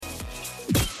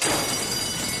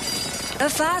The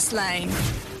Fast Lane.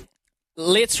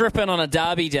 Let's rip in on a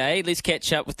derby day. Let's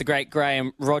catch up with the great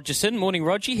Graeme Rogerson. Morning,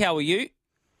 Rogie. How are you?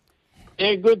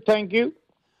 Yeah, good, thank you.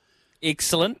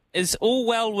 Excellent. Is all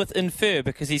well with Infer?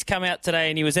 Because he's come out today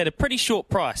and he was at a pretty short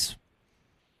price.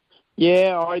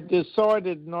 Yeah, I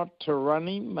decided not to run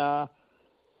him.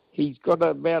 He's got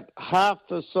about half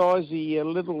the size of your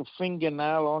little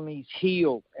fingernail on his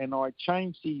heel, and I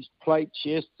changed his plates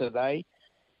yesterday,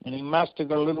 and he must have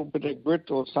got a little bit of grit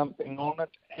or something on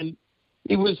it, and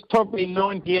he was probably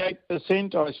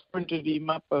 98%. I sprinted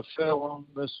him up a furlong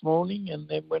this morning, and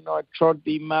then when I trod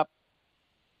him up,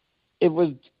 it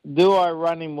was, do I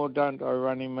run him or don't I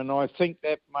run him? And I think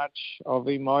that much of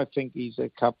him, I think he's a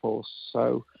cup horse.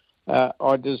 So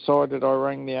I decided, I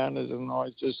rang the owners and I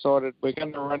decided we're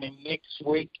going to run him next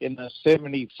week in a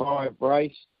 75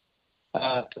 race,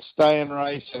 stay and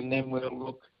race, and then we'll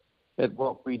look at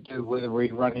what we do, whether we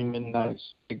run him in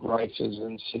those big races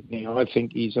in Sydney. I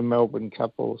think he's a Melbourne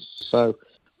cup horse. So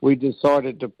we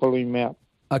decided to pull him out.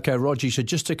 Okay, Roger, so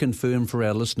just to confirm for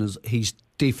our listeners, he's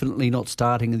definitely not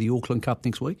starting in the Auckland Cup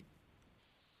next week?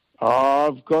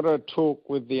 I've got to talk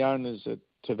with the owners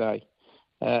today.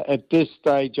 At this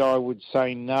stage, I would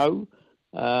say no.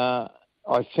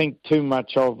 I think too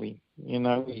much of him. You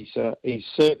know, he's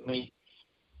certainly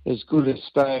as good a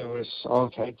stayer as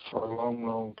I've had for a long,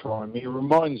 long time. He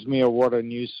reminds me of What a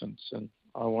Nuisance, and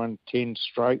I won 10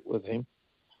 straight with him.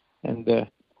 And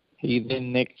he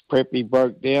then next prep he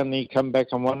broke down. He come back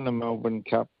and won the Melbourne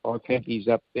Cup. I think he's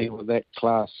up there with that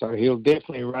class, so he'll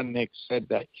definitely run next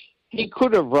Saturday. He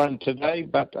could have run today,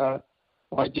 but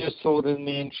I just thought in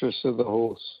the interest of the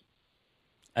horse.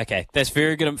 Okay, that's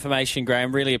very good information,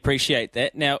 Graeme. Really appreciate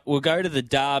that. Now, we'll go to the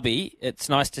Derby. It's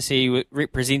nice to see you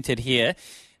represented here.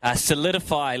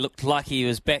 Solidify looked like he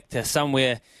was back to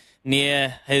somewhere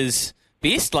near his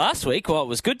best last week. Well, it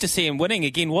was good to see him winning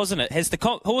again, wasn't it? Has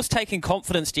the horse taken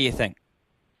confidence, do you think?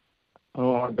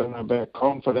 Oh, I don't know about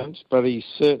confidence, but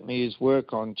his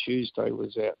work on Tuesday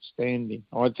was outstanding.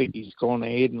 I think he's gone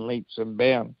ahead in leaps and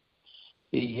bounds.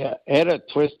 He had a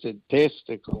twisted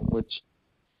testicle, which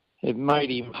it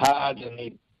made him hard and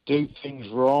he'd do things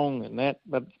wrong and that,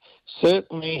 but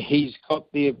certainly he's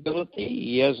got the ability.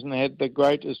 He hasn't had the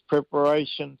greatest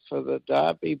preparation for the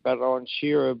Derby, but on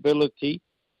sheer ability,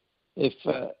 if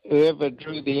whoever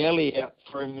drew the alley out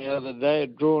for him the other day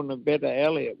had drawn a better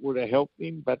alley, it would have helped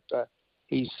him, but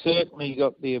he's certainly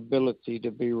got the ability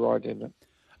to be right in it.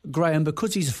 Graeme,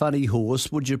 because he's a funny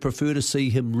horse, would you prefer to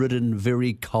see him ridden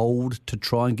very cold to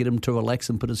try and get him to relax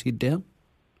and put his head down?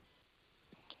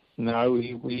 No,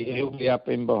 he'll be up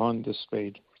in behind the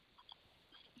speed.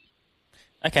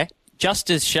 Okay.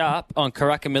 Just as sharp on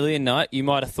Karaka Million night, you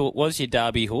might have thought was your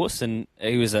Derby horse, and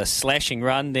he was a slashing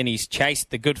run. Then he's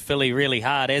chased the good filly really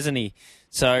hard, hasn't he?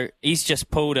 So he's just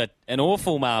pulled an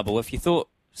awful marble. If you thought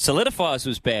Solidifies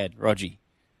was bad, Rogie.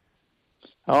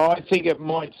 Oh, I think it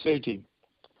might suit him.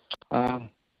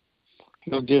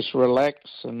 He'll just relax,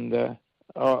 and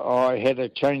I had a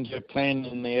change of plan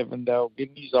in the Avondale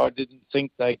Guineas. I didn't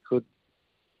think they could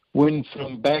win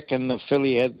from back, and the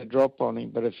filly had the drop on him.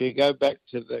 But if you go back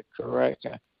to the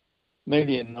Karaka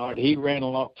Million night, he ran a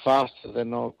lot faster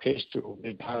than Orchestral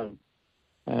did home.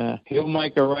 He'll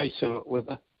make a race of it with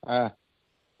her.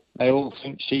 They all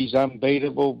think she's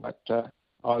unbeatable, but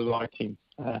I like him.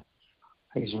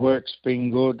 His work's been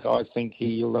good. I think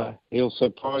he'll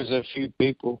surprise a few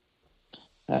people.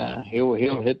 He'll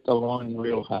hit the line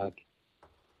real hard.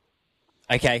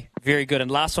 Okay, very good. And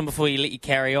last one before you let you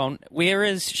carry on. Where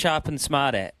is Sharp and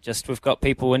Smart at? Just we've got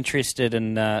people interested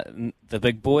in the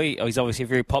big boy. Oh, he's obviously a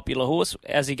very popular horse.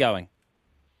 How's he going?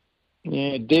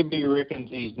 Yeah, Debbie reckons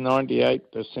he's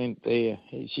 98% there.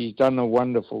 She's done a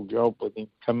wonderful job with him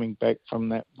coming back from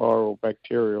that viral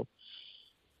bacterial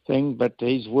thing. But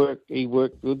he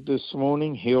worked good this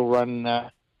morning. He'll run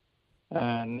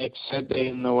next Saturday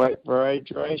in the weight for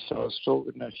age race. I was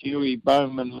talking to Huey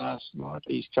Bowman last night.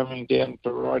 He's coming down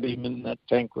to ride him in the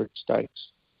Tancred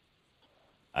Stakes.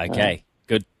 Okay,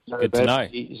 good to know.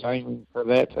 He's aiming for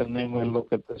that, and then we'll look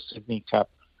at the Sydney Cup.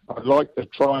 I'd like to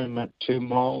try him at 2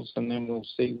 miles, and then we'll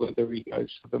see whether he goes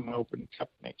for the Melbourne Cup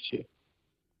next year.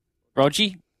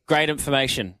 Rogie, great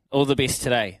information. All the best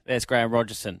today. There's Graeme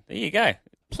Rogerson. There you go.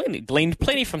 Gleaned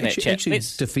plenty from that chat. Actually,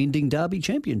 defending Derby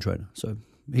champion trainer, so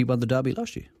he won the Derby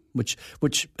last year, which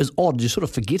is odd. You sort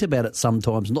of forget about it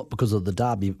sometimes, not because of the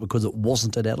Derby, but because it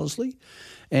wasn't at Ellerslie.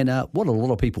 And what a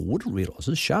lot of people wouldn't realise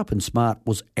is Sharp and Smart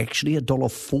was actually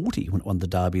 $1.40 when it won the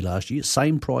Derby last year,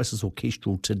 same price as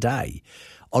Orchestral today.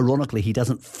 Ironically, he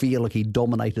doesn't feel like he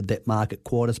dominated that market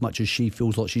quite as much as she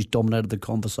feels like she's dominated the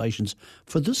conversations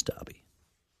for this Derby.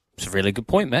 It's a really good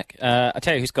point, Mick. I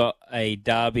tell you who's got a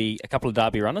couple of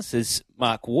Derby runners is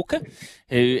Mark Walker,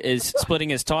 who is splitting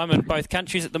his time in both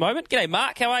countries at the moment. G'day,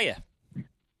 Mark. How are you?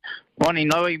 Morning,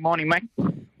 Louis. Morning, Mick.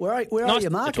 Where are you,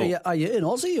 Mark? Are you in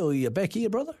Aussie or are you back here,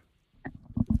 brother?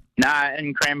 Nah,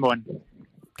 in Cranbourne.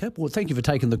 Okay, well, thank you for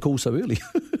taking the call so early.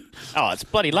 Oh, it's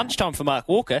bloody lunchtime for Mark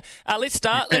Walker. Let's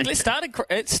start in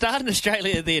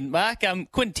Australia then, Mark.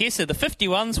 Quintessa, the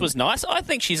 51s was nice. I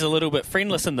think she's a little bit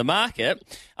friendless in the market.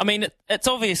 I mean, it's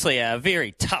obviously a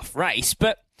very tough race,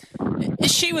 but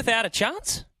is she without a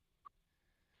chance?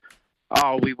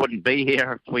 Oh, we wouldn't be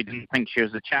here if we didn't think she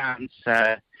was a chance.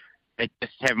 They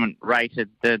just haven't rated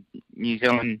the New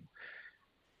Zealand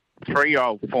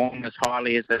 3-year-old form as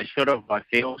highly as they should have, I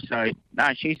feel. So,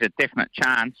 no, she's a definite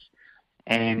chance.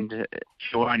 And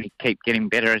she'll only keep getting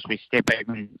better as we step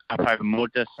up over more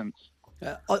distance.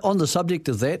 On the subject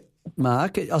of that,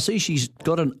 Mark, I see she's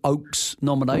got an Oaks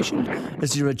nomination.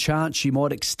 Is there a chance she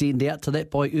might extend out to that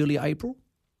by early April?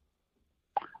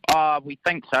 We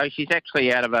think so. She's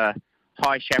actually out of a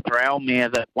high chaparral mare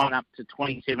that won up to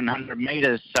 2,700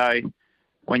 metres. So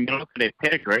when you look at her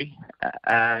pedigree,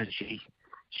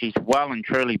 she's well and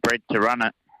truly bred to run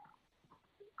it.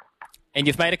 And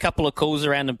you've made a couple of calls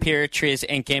around Imperatrice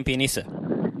and Campionessa.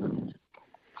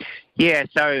 Yeah,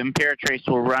 so Imperatrice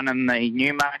will run in the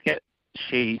Newmarket.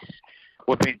 We've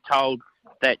been told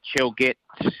that she'll get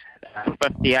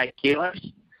 58 kilos.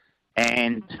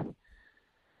 And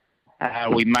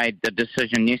we made the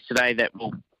decision yesterday that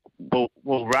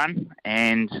we'll run.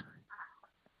 And,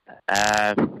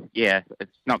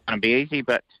 it's not going to be easy,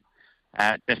 but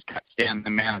it just cuts down the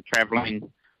amount of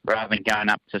travelling rather than going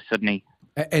up to Sydney.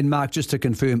 And Mark, just to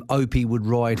confirm, Opie would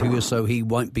ride her, so he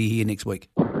won't be here next week?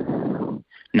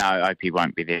 No, Opie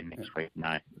won't be there next week,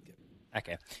 no.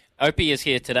 Okay. Opie is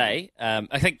here today.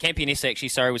 I think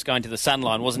Campionessa was going to the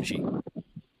Sunline, wasn't she?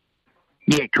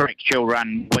 Yeah, correct. She'll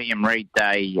run William Reid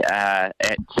Day at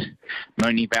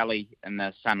Moonee Valley in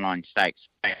the Sunline Stakes,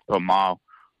 back to a mile.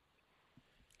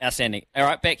 Outstanding. All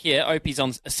right, back here, Opie's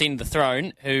on Ascend the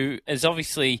Throne, who is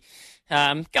obviously...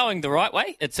 going the right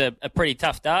way. It's a pretty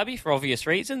tough derby for obvious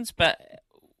reasons, but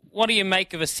what do you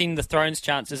make of Ascend the Throne's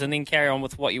chances and then carry on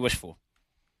with what you wish for?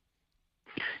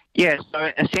 Yeah,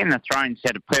 so Ascend the Throne's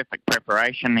had a perfect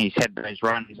preparation. He's had those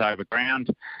runs over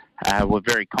ground. We're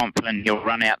very confident he'll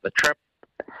run out the trip,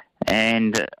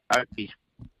 and Opie's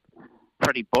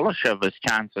pretty bullish of his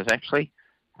chances, actually.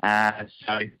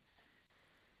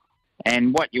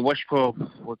 And what you wish for,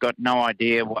 we've got no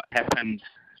idea what happened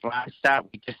last start.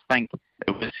 We just think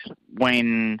it was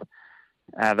when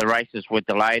the races were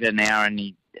delayed an hour and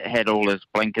he had all his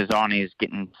blinkers on, he was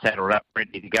getting saddled up,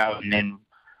 ready to go, and then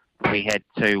we had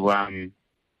to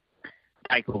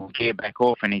take all the gear back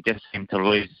off, and he just seemed to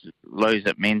lose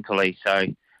it mentally. So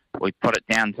we put it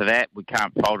down to that. We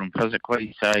can't fault him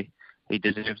physically, so he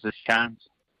deserves this chance.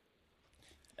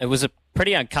 It was a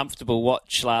pretty uncomfortable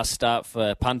watch last start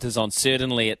for punters on,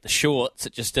 certainly at the shorts.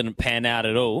 It just didn't pan out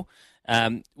at all.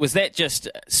 Was that just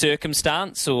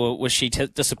circumstance, or was she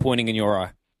disappointing in your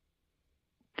eye?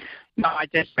 No, I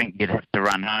just think you'd have to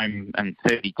run home in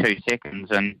 32 seconds,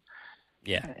 and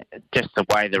just the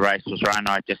way the race was run,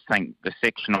 I just think the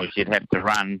sectionals you'd have to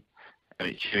run,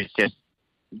 they just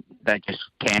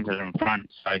canted in front.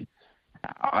 So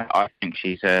I think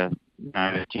she's a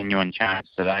genuine chance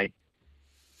today.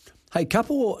 Hey,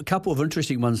 couple of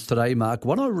interesting ones today, Mark.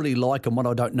 One I really like and one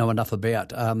I don't know enough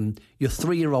about. Your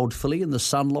 3-year-old filly in the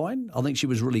Sunline. I think she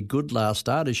was really good last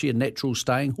start. Is she a natural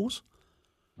staying horse?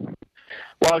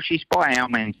 Well, she's by Al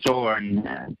Mansour,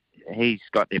 and he's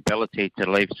got the ability to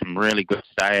leave some really good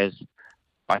stayers.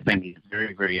 I think he's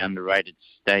very, very underrated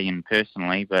stallion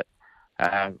personally, but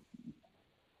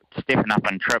stepping up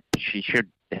on trip, she should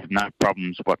have no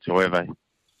problems whatsoever.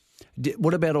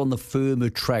 What about on the firmer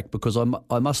track? Because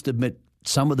I must admit,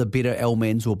 some of the better Al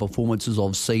Mansour performances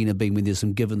I've seen have been when there's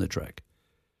some give in the track.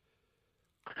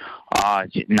 No,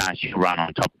 she'll run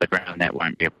on top of the ground. That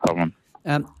won't be a problem.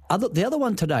 The other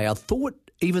one today, I thought,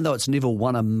 even though it's never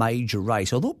won a major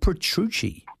race, I thought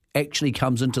Petrucci actually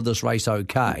comes into this race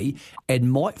okay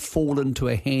and might fall into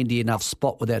a handy enough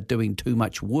spot without doing too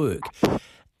much work.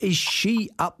 Is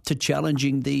she up to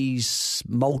challenging these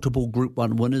multiple Group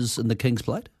 1 winners in the King's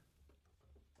Plate?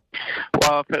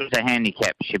 Well, if it was a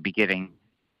handicap, she'd be getting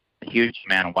a huge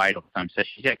amount of weight off them. So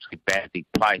she's actually badly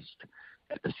placed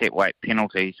at the set weight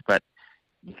penalties, but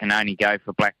you can only go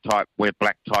for black type where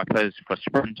black type is for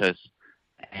sprinters.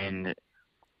 And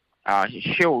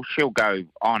she'll go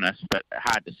honest, but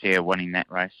hard to see her winning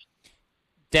that race.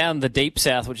 Down the deep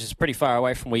south, which is pretty far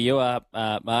away from where you are,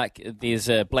 Mark, there's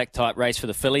a black type race for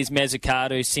the fillies.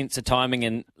 Mazzucato, Sense of Timing,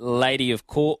 and Lady of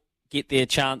Court get their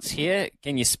chance here?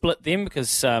 Can you split them? Because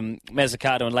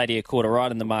Mazzucato and Lady Accord are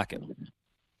right in the market.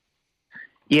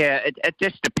 Yeah, it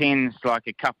just depends. Like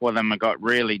a couple of them have got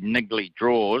really niggly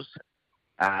draws,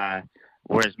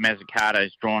 whereas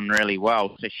Mazzucato's drawn really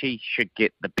well, so she should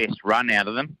get the best run out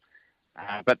of them.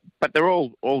 But they're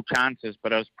all chances.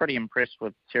 But I was pretty impressed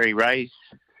with Terry Ray's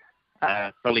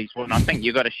fillies. Well, I think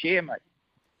you got a share, mate.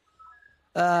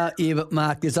 Yeah, but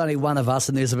Mark, there's only one of us,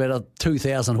 and there's about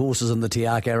 2,000 horses in the Te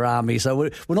Akau army, so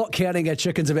we're not counting our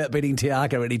chickens about beating Te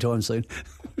Akau anytime soon.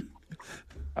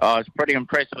 I was pretty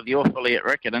impressed with your filly at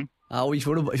Riccarton. Oh, if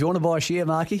you want to buy a share,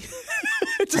 Marky,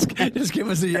 just give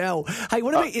us a yell. Hey,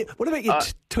 what about your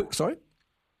sorry?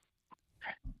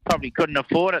 Probably couldn't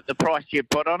afford it, the price you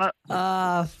put on it.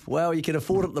 Well, you can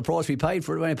afford it at the price we paid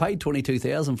for it. We only paid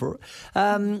 $22,000 for it.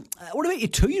 What about your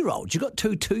 2-year-olds? You've got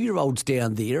 2-year-olds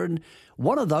down there, and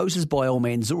one of those is by Old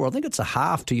Manzur. I think it's a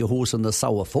half to your horse in the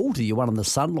Soa Faulty, you won on the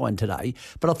Sunline today.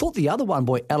 But I thought the other one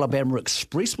by Alabama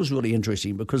Express was really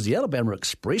interesting because the Alabama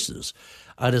Expresses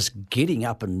are just getting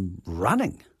up and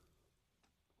running.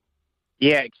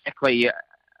 Yeah, exactly.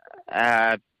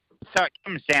 So it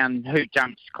comes down who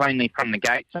jumps cleanly from the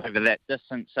gates over that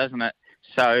distance, isn't it?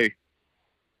 So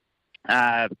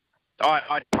I'd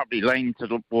probably lean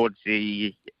towards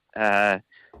the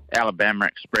Alabama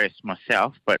Express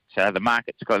myself, but the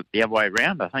market's got it the other way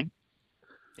around, I think.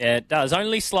 Yeah, it does.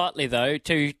 Only slightly, though.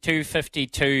 250,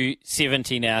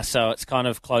 270 now, so it's kind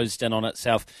of closed in on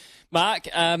itself. Mark,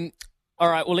 all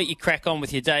right, we'll let you crack on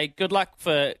with your day. Good luck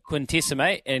for Quintessa,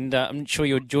 mate, and I'm sure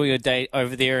you'll enjoy your day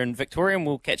over there in Victoria, and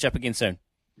we'll catch up again soon.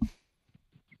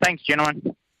 Thanks,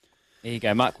 gentlemen. There you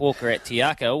go, Mark Walker at Te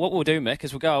Akau. What we'll do, Mick,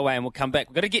 is we'll go away and we'll come back.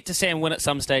 We've got to get to Sam Wynn at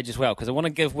some stage as well, because I want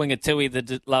to give Wingatui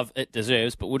the love it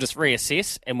deserves, but we'll just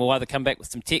reassess, and we'll either come back with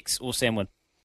some texts or Sam Wynn.